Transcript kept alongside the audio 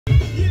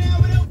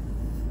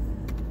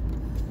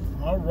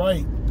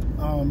right.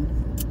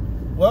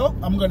 Well,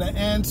 I'm going to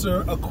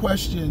answer a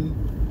question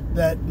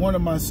that one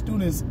of my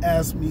students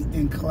asked me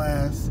in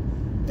class.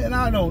 And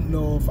I don't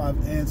know if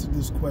I've answered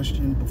this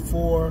question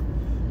before,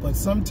 but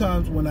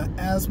sometimes when I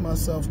ask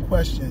myself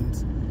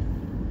questions,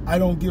 I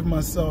don't give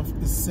myself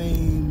the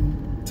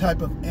same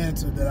type of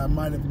answer that I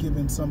might have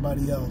given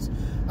somebody else.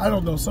 I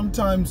don't know.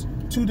 Sometimes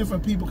two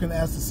different people can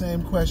ask the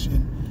same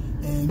question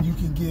and you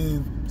can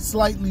give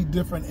slightly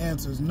different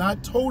answers.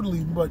 Not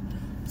totally, but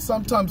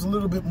sometimes a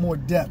little bit more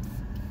depth.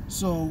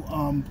 So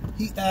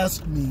he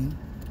asked me,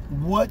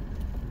 what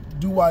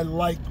do I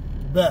like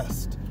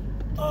best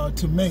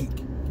to make?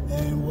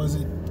 And was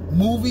it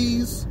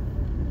movies,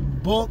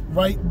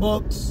 write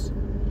books,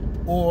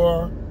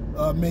 or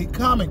make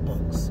comic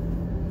books?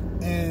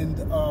 And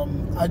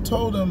I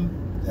told him,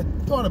 I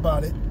thought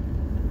about it,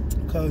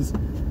 because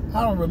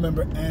I don't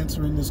remember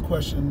answering this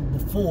question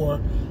before.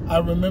 I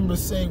remember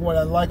saying what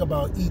I like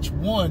about each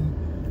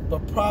one,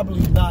 but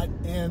probably not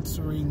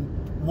answering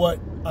what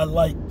I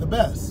like the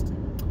best.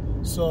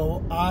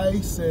 So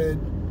I said,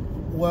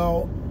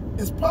 well,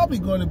 it's probably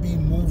going to be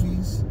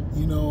movies,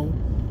 you know,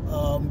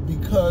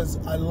 because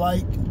I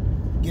like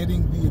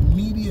getting the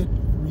immediate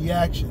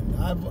reaction.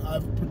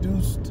 I've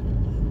produced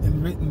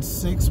and written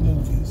 6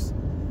 movies,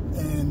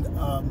 and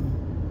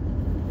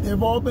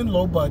they've all been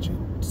low budget,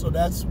 so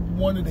that's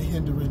one of the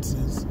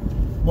hindrances.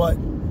 But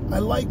I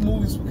like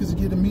movies because you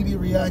get immediate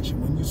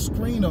reaction. When you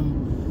screen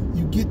them,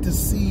 you get to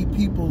see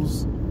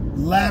people's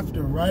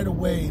laughter right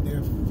away,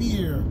 their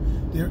fear,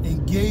 their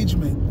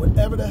engagement,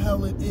 whatever the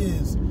hell it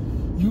is,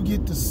 you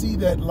get to see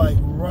that like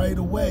right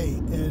away.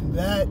 And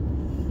that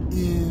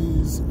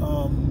is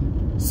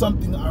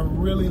something I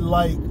really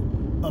like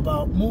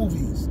about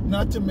movies.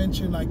 Not to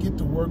mention I get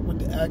to work with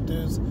the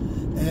actors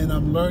and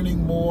I'm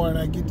learning more, and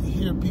I get to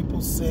hear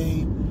people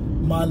say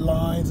my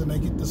lines, and I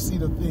get to see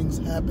the things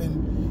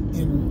happen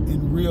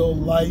in real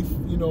life,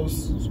 you know,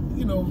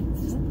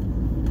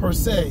 per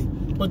se.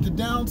 But the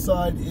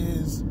downside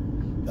is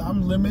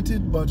I'm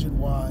limited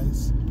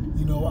budget-wise.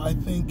 You know, I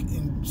think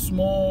in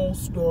small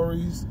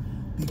stories,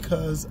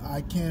 because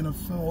I can't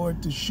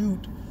afford to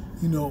shoot,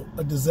 you know,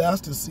 a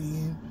disaster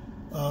scene.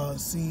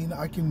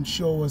 I can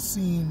show a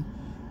scene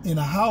in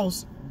a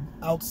house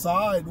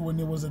outside when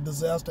there was a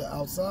disaster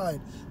outside,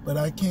 but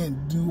I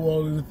can't do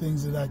all of the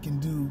things that I can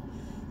do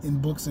in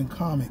books and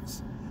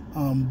comics.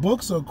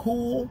 Books are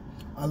cool.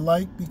 I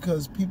like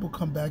because people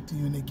come back to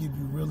you and they give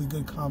you really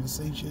good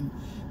conversation.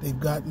 They've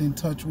gotten in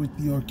touch with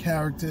your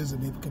characters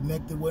and they've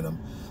connected with them.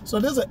 So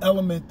there's an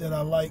element that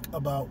I like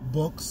about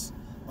books,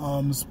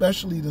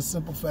 especially the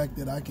simple fact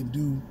that I can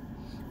do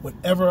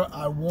whatever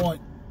I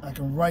want. I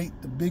can write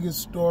the biggest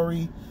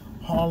story,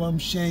 Harlem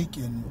Shake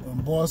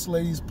and Boss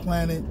Lady's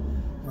Planet,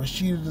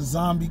 Rashida the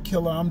Zombie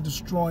Killer. I'm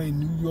destroying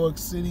New York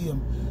City.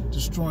 I'm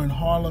destroying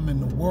Harlem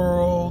and the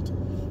world.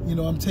 You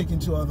know, I'm taking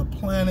to other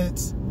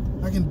planets.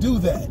 I can do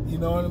that, you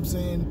know what I'm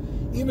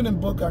saying? Even in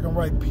book, I can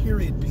write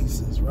period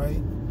pieces,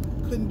 right?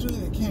 Couldn't do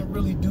that. Can't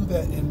really do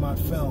that in my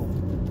film.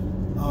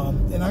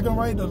 And I can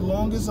write the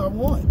longest I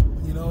want.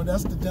 You know,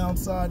 that's the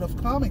downside of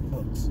comic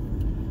books.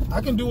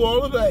 I can do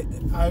all of that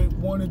I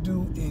want to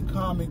do in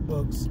comic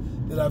books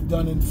that I've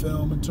done in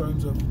film in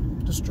terms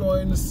of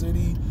destroying the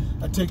city.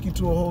 I take you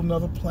to a whole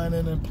nother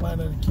planet and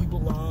Planet of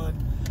Kibalon.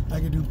 I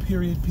can do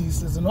period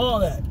pieces and all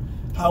that.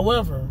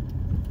 However,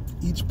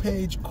 each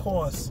page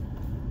costs,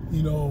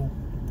 you know,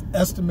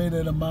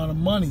 estimated amount of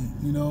money,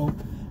 you know,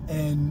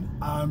 and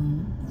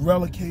I'm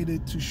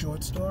relegated to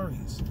short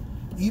stories.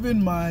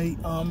 Even my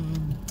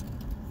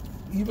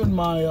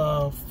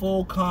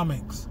full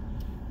comics,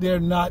 they're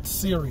not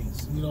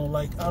series, you know.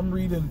 Like I'm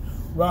reading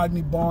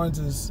Rodney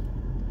Barnes's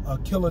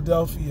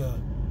Philadelphia,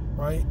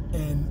 right,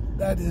 and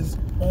that is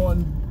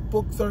on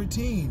book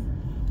 13.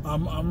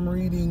 I'm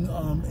reading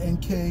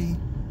N.K.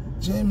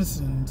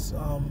 Jameson's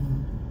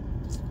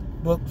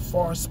book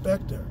Far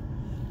Spectre,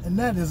 and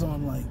that is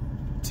on like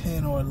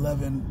 10 or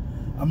 11.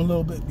 I'm a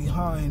little bit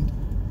behind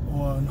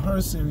on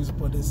her series,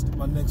 but it's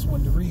my next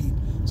one to read,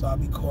 so I'll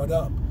be caught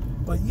up.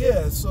 But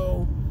yeah,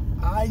 so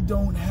I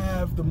don't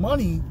have the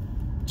money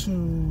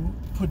to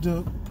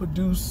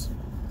produce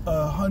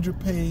a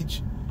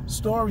 100-page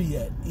story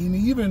yet. And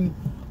even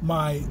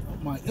my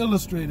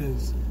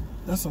illustrators,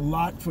 that's a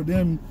lot for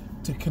them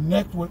to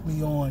connect with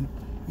me on,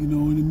 you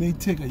know, and it may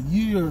take a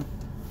year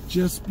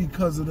just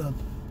because of the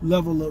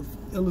level of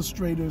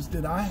illustrators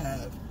that I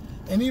have.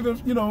 And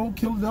even, you know,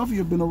 Philadelphia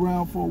have been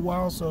around for a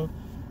while, so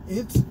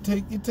it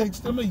takes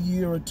them a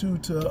year or two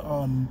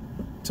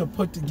to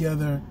put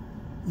together,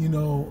 you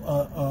know,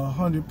 a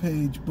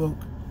 100-page book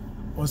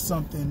or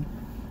something.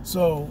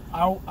 So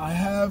I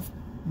have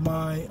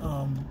my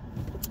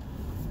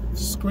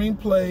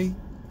screenplay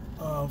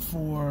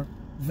for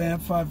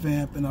Vamp 5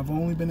 Vamp, and I've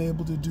only been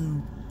able to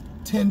do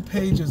 10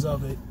 pages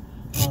of it,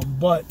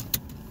 but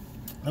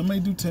I may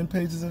do 10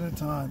 pages at a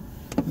time,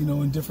 you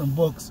know, in different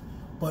books.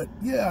 But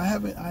yeah,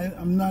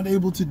 I'm not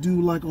able to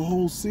do like a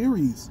whole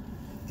series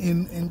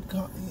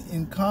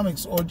in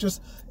comics or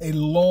just a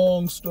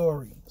long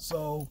story.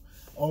 So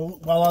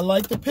while I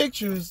like the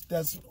pictures,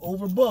 that's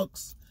over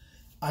books,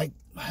 I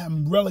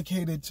am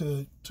relegated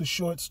to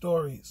short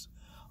stories.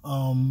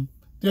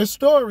 They're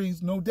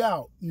stories, no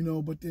doubt,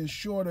 but they're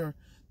shorter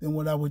than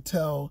what I would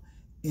tell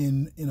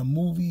in a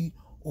movie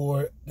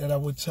or that I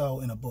would tell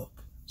in a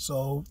book.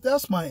 So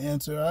that's my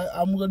answer.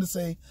 I'm going to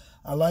say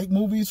I like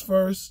movies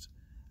first,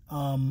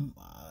 and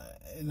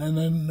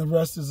then the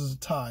rest is a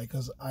tie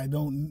because I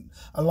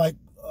like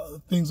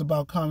things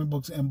about comic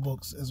books and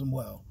books as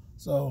well.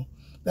 So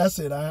that's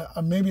it.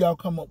 Maybe I'll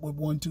come up with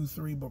 1, 2,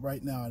 3, but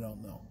right now I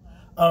don't know.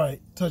 All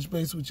right, touch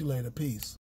base with you later. Peace.